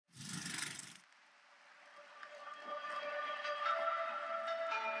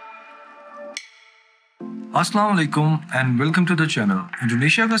अस्सलाम वालेकुम and welcome to the channel.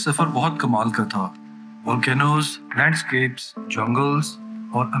 Indonesia का सफ़र बहुत कमाल का था। वोल्केनोज, लैंडस्केप्स, जंगल्स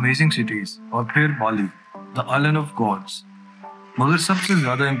और अमेजिंग सिटीज, और फिर बाली, द आइलैंड ऑफ गॉड्स। मगर सबसे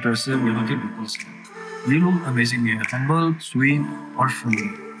ज़्यादा इम्प्रेसिव यहाँ के पीपल्स हैं। ये लोग अमेजिंग हैं, हम्बल, स्वीट और फ्रेंडली।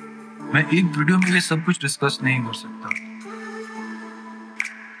 मैं एक वीडियो में ये सब कुछ डिस्कस नहीं कर सकता।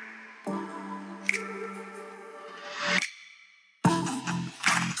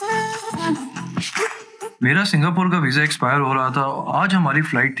 मेरा सिंगापुर का वीज़ा एक्सपायर हो रहा था। आज हमारी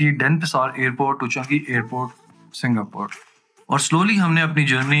फ़्लाइट थी डेनपसार एयरपोर्ट टू चंगी एयरपोर्ट, सिंगापुर। और स्लोली हमने अपनी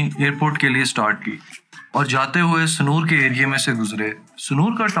जर्नी एयरपोर्ट के लिए स्टार्ट की और जाते हुए सनूर के एरिया में से गुजरे।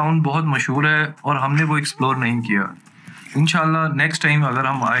 सनूर का टाउन बहुत मशहूर है और हमने वो एक्सप्लोर नहीं किया। इंशाल्लाह नेक्स्ट टाइम अगर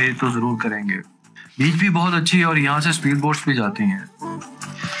हम आए तो ज़रूर करेंगे। बीच भी बहुत अच्छी है और यहाँ से स्पीड बोट्स भी जाती हैं।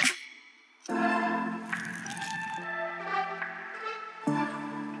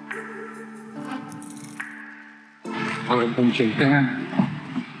 और हम चलते हैं।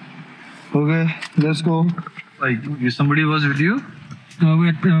 Okay, let's go. Like, somebody was with you?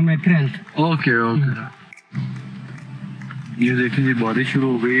 With my friend. Okay, okay. ये देखें जी, बारिश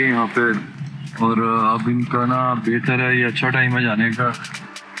शुरू हो गई है यहाँ पे और अब इनका ना बेहतर है, ये अच्छा टाइम है जाने का।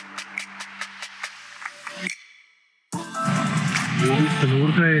 ये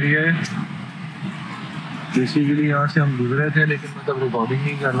सनूर का एरिया है। बेसिकली यहाँ से हम गुजरे थे लेकिन मतलब रिकॉर्डिंग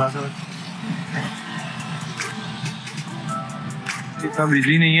नहीं कर रहा था। इतना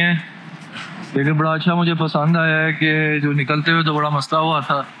बिजी नहीं है लेकिन बड़ा अच्छा मुझे पसंद आया है कि जो निकलते हुए तो बड़ा मसला हुआ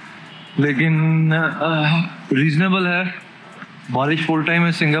था लेकिन रीजनेबल है। बारिश फुल टाइम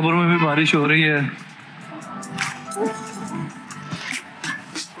है, सिंगापुर में भी बारिश हो रही है।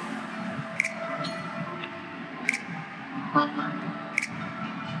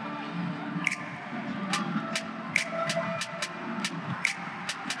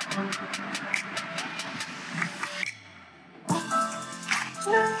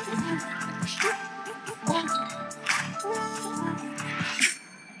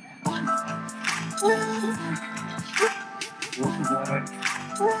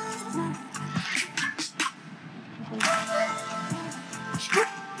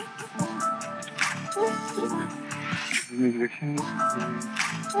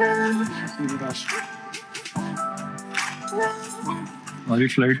 हमारी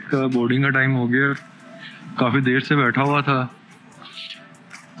फ्लाइट का बोर्डिंग का टाइम हो गया। काफ़ी देर से बैठा हुआ था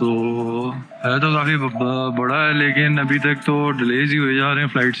तो है तो काफ़ी बड़ा है लेकिन अभी तक तो डिलेज ही हुए जा रहे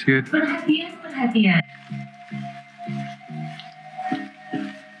हैं फ्लाइट्स के।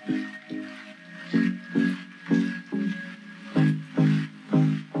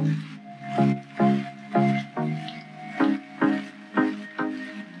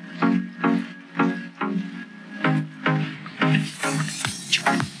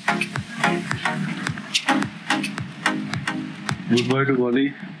 Goodbye to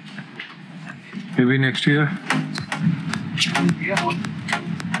Bali. Maybe next year.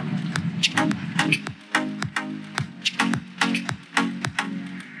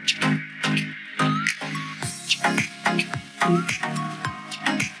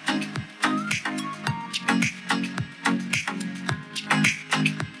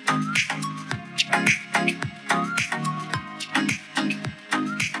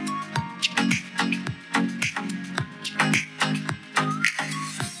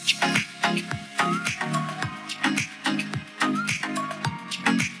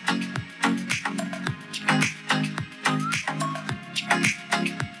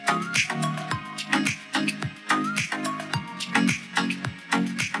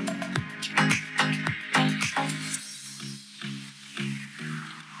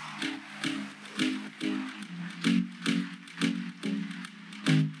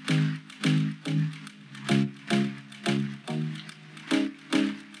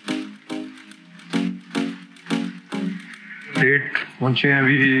 Late पहुँचे हैं,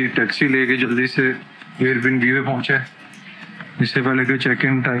 अभी टैक्सी लेके जल्दी से एयरबीएनबी पे पहुँचे इससे पहले कि चेक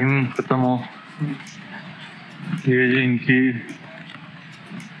इन टाइम ख़त्म हो। ये जी इनकी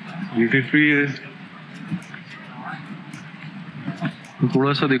ड्यूटी फ्री है।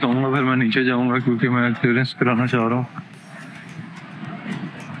 थोड़ा सा दिखाऊंगा फिर मैं नीचे जाऊंगा क्योंकि मैं क्लियरेंस कराना चाह रहा हूँ।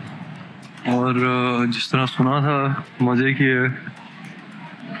 और जिस तरह सुना था मज़े की है,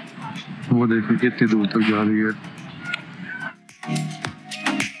 वो देखो कितनी दूर तक जा रही है।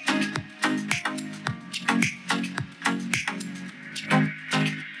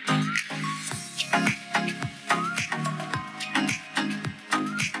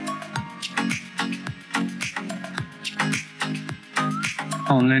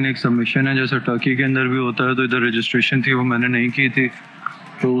 ऑनलाइन एक सबमिशन है जैसे टर्की के अंदर भी होता है, तो इधर रजिस्ट्रेशन थी वो मैंने नहीं की थी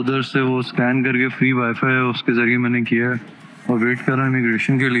तो उधर से वो स्कैन करके फ्री वाईफाई है उसके ज़रिए मैंने किया है और वेट कर रहा हूँ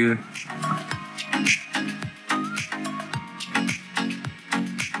इमिग्रेशन के लिए।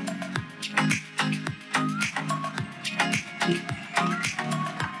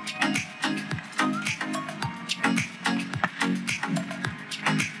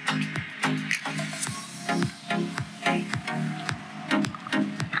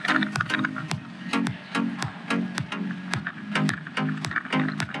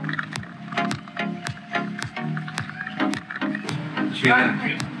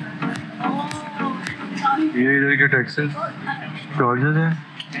 ये इधर के टैक्सेस चार्जेस हैं।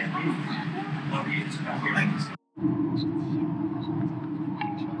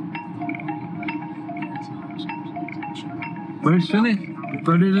 But it's finished.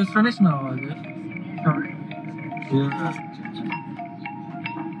 But it is finished now, I guess. Yeah.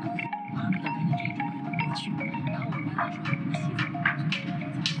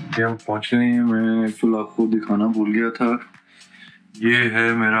 ये हम पहुँचे नहीं हैं। मैं एक्चुअली आपको दिखाना भूल गया था। ये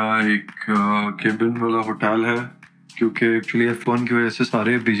है मेरा एक केबिन वाला होटल है, क्योंकि एक्चुअली F1 की वजह से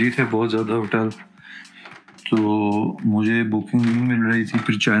सारे बिजी थे बहुत ज़्यादा होटल, तो मुझे बुकिंग नहीं मिल रही थी।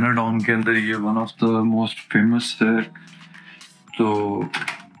 फिर चाइना टाउन के अंदर ये one of the most famous है, तो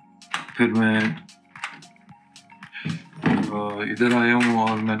फिर मैं इधर आया हूँ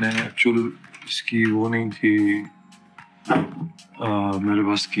और मैंने एक्चुअल इसकी वो नहीं थी, मेरे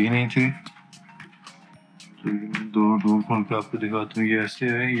पास की नहीं थी, तो दो डोर खोल के आपको दिखाता हूँ। ये ऐसे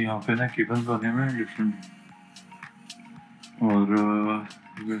है, यहाँ पे ना केबन बने में डिफरेंट, और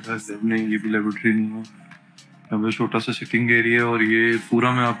मेरे पास जब नहीं, ये भी लेबोरेटरी नहीं है। यहाँ पे छोटा सा सिटिंग एरिया है और ये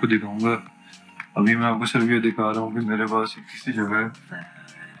पूरा मैं आपको दिखाऊंगा। अभी मैं आपको सिर्फ ये दिखा रहा हूँ कि मेरे पास एक किसी जगह है,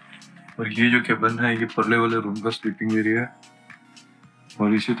 और ये जो केबन है ये परले वाले रूम का स्लीपिंग एरिया है,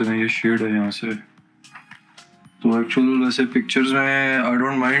 और इसी तरह ये शेड है यहाँ से। तो एक्चुअल वैसे पिक्चर्स में I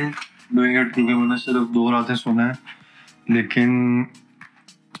don't mind doing it, क्योंकि मैंने सिर्फ 2 रातें सोना है, लेकिन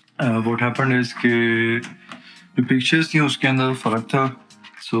व्हाट हैपेंड इज कि जो पिक्चर्स थी उसके अंदर फ़र्क था।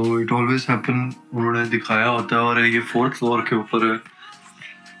 सो इट ऑलवेज हैपन, उन्होंने दिखाया होता है, और ये 4th फ्लोर के ऊपर है,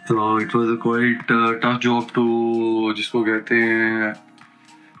 तो it was a quite tough job to, जिसको कहते हैं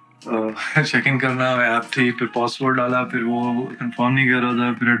चेक इन करना। ऐप थी, फिर पासवर्ड डाला, फिर वो कंफर्म नहीं कर रहा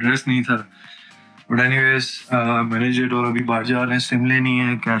था, फिर एड्रेस नहीं था, बट एनीवेज मैनेज इट। और अभी बाहर जा रहे हैं, सिम लेनी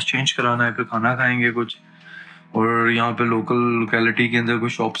है, कैश चेंज कराना है, फिर खाना खाएंगे कुछ, और यहाँ पे लोकल लोकेलिटी के अंदर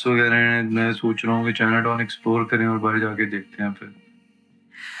कुछ शॉप्स वगैरह हैं। मैं सोच रहा हूँ कि चाइना टाउन एक्सप्लोर करें और बाहर जाके देखते हैं फिर।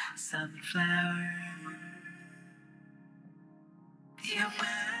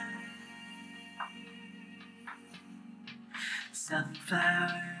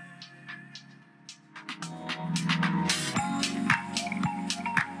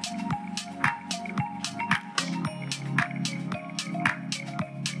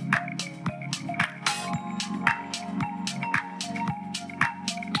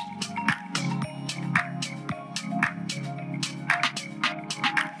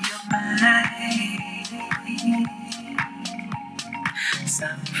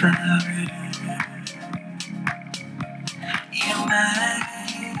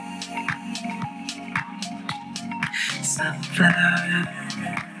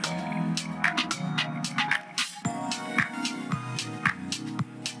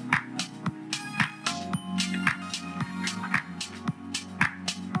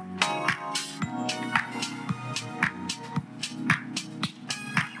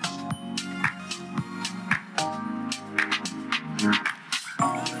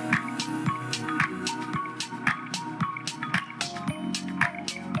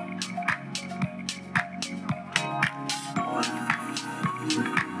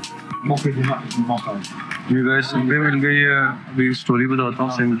 ये गाइस सिम भी मिल गई है। अभी स्टोरी बताता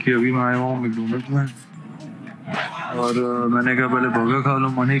हूँ सिम की। अभी मैं आया हूँ मैकडोनल्ड्स में, और मैंने कहा पहले बर्गर खा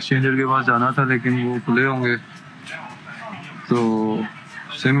लूँ। मनी एक्सचेंजर के पास जाना था, लेकिन वो खुले होंगे, तो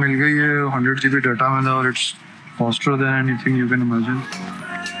सिम मिल गई है। 100 GB डाटा मिला, और it's faster than anything you can imagine.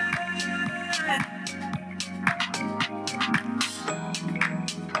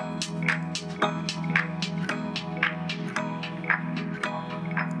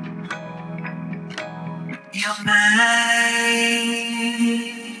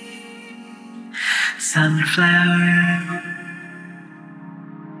 Sunflower.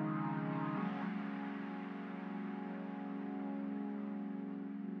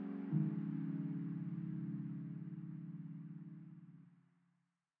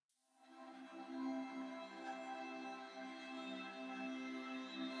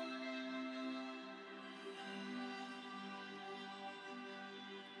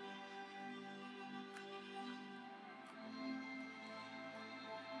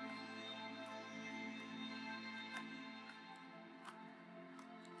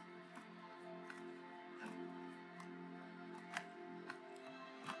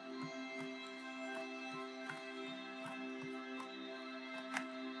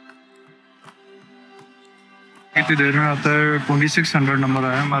 कितनी देर में आता है? 2600 नंबर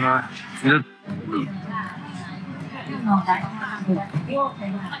आया हमारा इधर।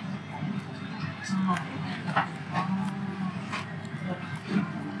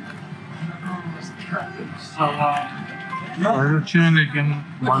 अच्छे हैं लेकिन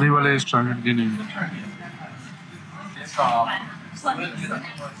बाली वाले स्टैंडर्ड की नहीं है।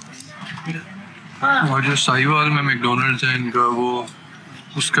 और जो साहिवाल में मैकडोनल्ड्स है इनका, वो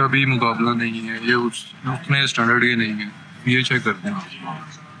उसका भी मुकाबला नहीं है। ये उतने स्टैंडर्ड के नहीं है। ये चेक करते हैं।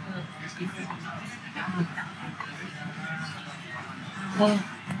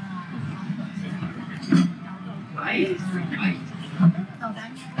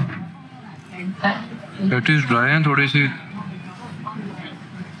 पेटीज ड्राई हैं थोड़ी सी।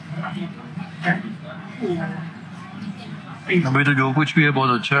 अभी तो जो कुछ भी है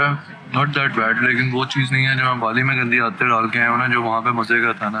बहुत अच्छा है, नॉट दैट बैड, लेकिन वो चीज़ नहीं है जो मैं बाली में गंदी आते डाल के आया हूँ ना, जो वहाँ पे मजे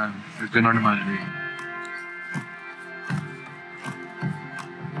का था ना। You can not imagine.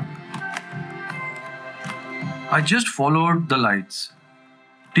 I just followed the lights.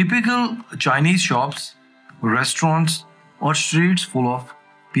 Typical Chinese shops, restaurants और streets full of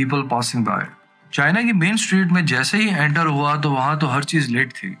people passing by. China की मेन स्ट्रीट में जैसे ही एंटर हुआ तो वहाँ तो हर चीज़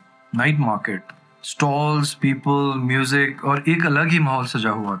लेट थी। Night market, stalls, people, music और एक अलग ही माहौल सजा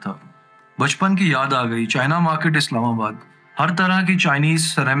हुआ था। बचपन की याद आ गई। चाइना मार्केट इस्लामाबाद, हर तरह की चाइनीज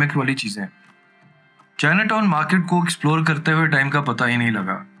सेरेमिक वाली चीज़ें। चाइनाटाउन मार्केट को एक्सप्लोर करते हुए टाइम का पता ही नहीं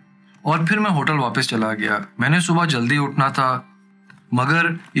लगा। और फिर मैं होटल वापस चला गया। मैंने सुबह जल्दी उठना था,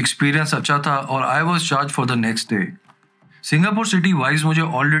 मगर एक्सपीरियंस अच्छा था और I was charge for the next day. Singapore city wise मुझे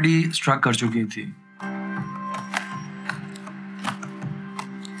ऑलरेडी स्ट्रक कर चुकी थी।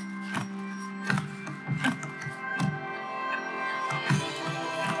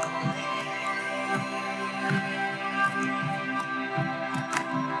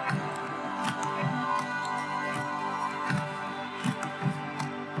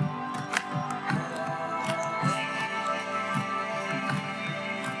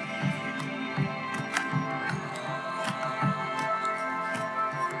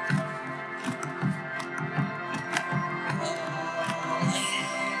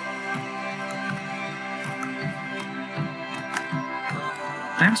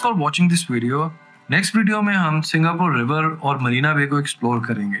 Thanks for watching this video. Next video में हम सिंगापुर रिवर और मरीना बे को एक्सप्लोर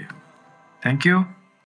करेंगे। Thank you.